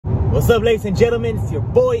What's up, ladies and gentlemen? It's your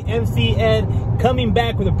boy MC Ed coming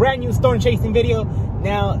back with a brand new storm chasing video.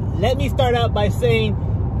 Now, let me start out by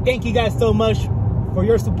saying thank you guys so much for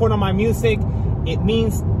your support on my music. It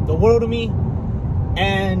means the world to me.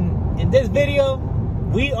 And in this video,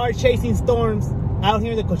 we are chasing storms out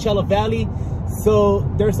here in the Coachella Valley. So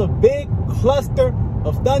there's a big cluster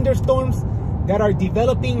of thunderstorms that are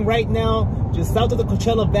developing right now just south of the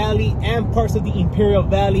Coachella Valley and parts of the Imperial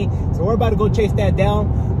Valley. So we're about to go chase that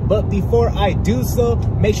down. But before I do so,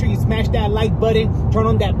 make sure you smash that like button, turn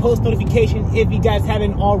on that post notification if you guys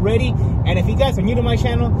haven't already. And if you guys are new to my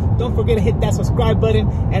channel, don't forget to hit that subscribe button,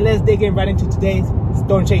 and let's dig in right into today's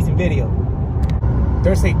storm chasing video.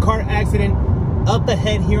 There's a car accident up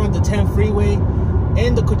ahead here on the 10 freeway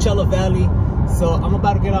in the Coachella Valley. So I'm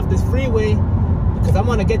about to get off this freeway because I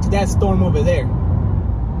want to get to that storm over there.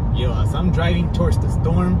 Yo, as I'm driving towards the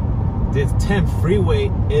storm, this 10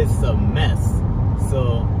 freeway is a mess.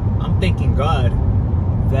 So I'm thanking God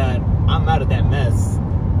that I'm out of that mess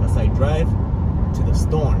as I drive to the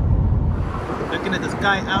storm. Looking at the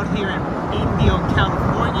sky out here in Indio,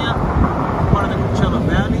 California, part of the Coachella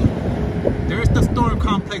Valley. There's the storm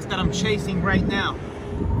complex that I'm chasing right now.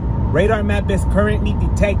 Radar map is currently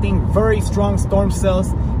detecting very strong storm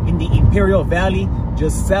cells in the Imperial Valley,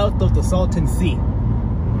 just south of the Salton Sea.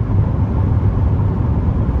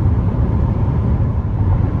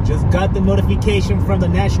 Just got the notification from the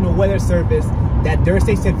National Weather Service that there's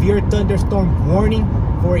a severe thunderstorm warning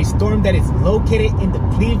for a storm that is located in the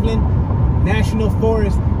Cleveland National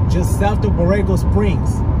Forest just south of BORREGO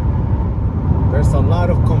Springs. There's a lot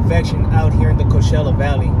of convection out here in the Coachella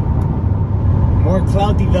Valley. More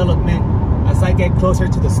cloud development as I get closer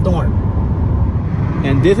to the storm.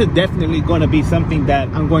 And this is definitely going to be something that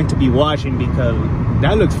I'm going to be watching because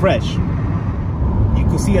that looks fresh. You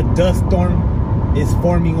can see a dust storm is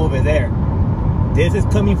forming over there. This is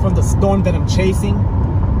coming from the storm that I'm chasing.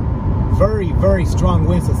 Very, very strong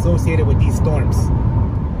winds associated with these storms.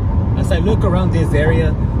 As I look around this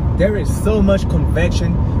area, there is so much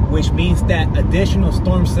convection, which means that additional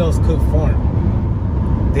storm cells could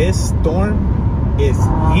form. This storm is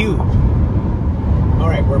huge. All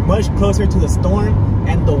right, we're much closer to the storm,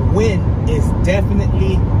 and the wind is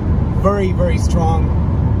definitely very, very strong.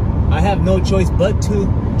 I have no choice but to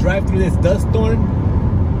drive through this dust storm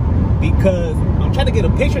because I'm trying to get a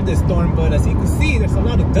picture of this storm, but as you can see, there's a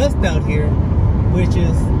lot of dust out here, which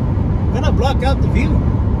is gonna block out the view.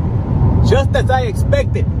 Just as I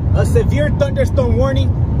expected, a severe thunderstorm warning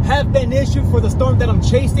have been issued for the storm that I'm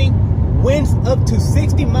chasing. Winds up to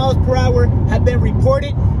 60 miles per hour have been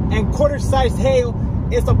reported, and quarter-sized hail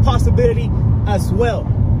is a possibility as well.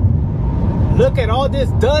 Look at all this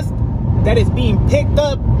dust that is being picked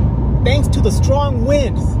up thanks to the strong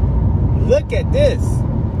winds. Look at this.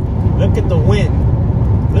 Look at the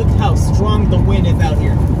wind. Look how strong the wind is out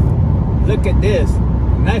here. Look at this.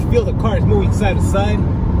 And I feel the car is moving side to side.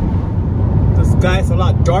 The sky is a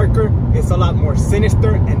lot darker. It's a lot more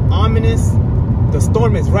sinister and ominous. The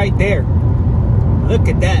storm is right there. Look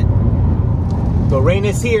at that. The rain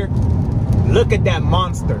is here. Look at that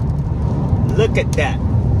monster. Look at that.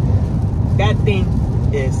 That thing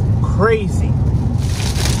is crazy.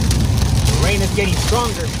 The rain is getting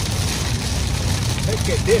stronger. Look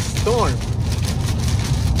at this storm.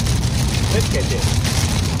 Look at this.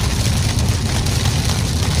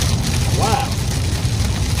 Wow.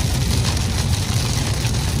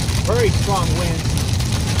 Very strong wind.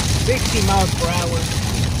 60 miles per hour.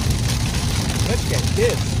 Look at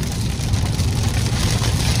this.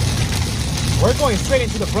 We're going straight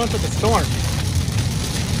into the brunt of the storm.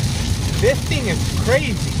 This thing is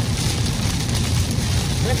crazy.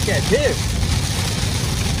 Look at this.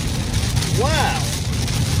 Wow.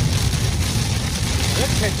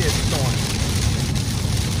 Look at this storm.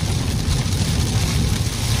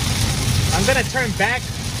 I'm gonna turn back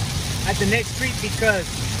at the next street because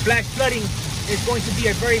flash flooding is going to be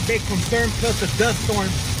a very big concern, plus the dust storm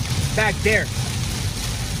back there.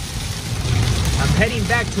 I'm heading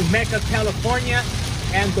back to Mecca, California,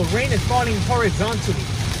 and the rain is falling horizontally.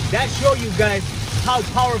 That shows you guys how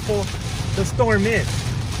powerful the storm is.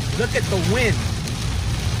 Look at the wind.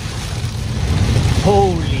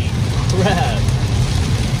 Holy crap.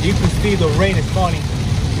 You can see the rain is falling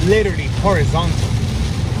literally horizontal.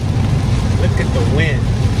 Look at the wind.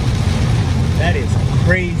 That is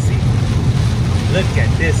crazy. Look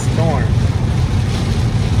at this storm.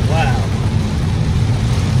 Wow.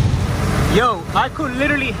 Yo, I could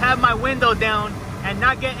literally have my window down and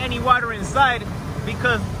not get any water inside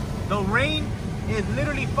because the rain is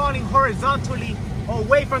literally falling horizontally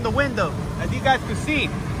away from the window. As you guys can see,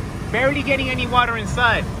 barely getting any water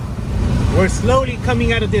inside. We're slowly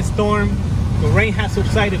coming out of this storm. The rain has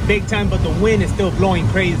subsided big time, but the wind is still blowing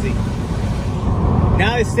crazy.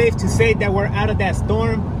 Now it's safe to say that we're out of that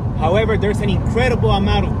storm. However, there's an incredible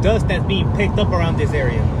amount of dust that's being picked up around this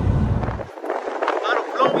area. A lot of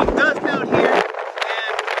blowing dust out here, and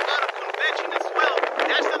a lot of convection as well.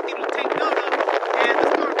 That's something to take note of. And the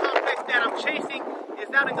storm complex that I'm chasing is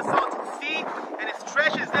out in the Salton Sea, and it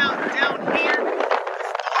stretches out down here. The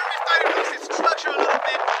storm is starting to lose its structure a little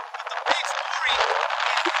bit, but the big story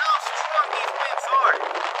is how strong these winds are.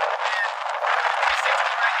 And 360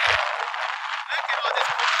 right here. Look at all this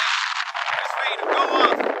coolness. It's ready to go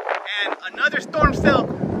off. And another storm cell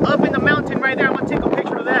up in the mountain right there. I'm gonna take a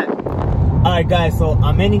picture of that. Alright guys, so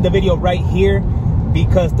I'm ending the video right here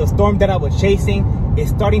because the storm that I was chasing is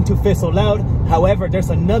starting to fizzle out. However, there's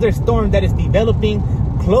another storm that is developing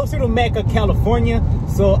closer to Mecca, California.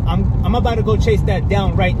 So I'm about to go chase that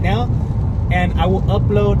down right now, and I will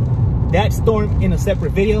upload that storm in a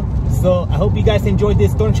separate video. So I hope you guys enjoyed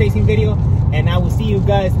this storm chasing video, and I will see you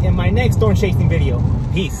guys in my next storm chasing video.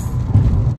 Peace.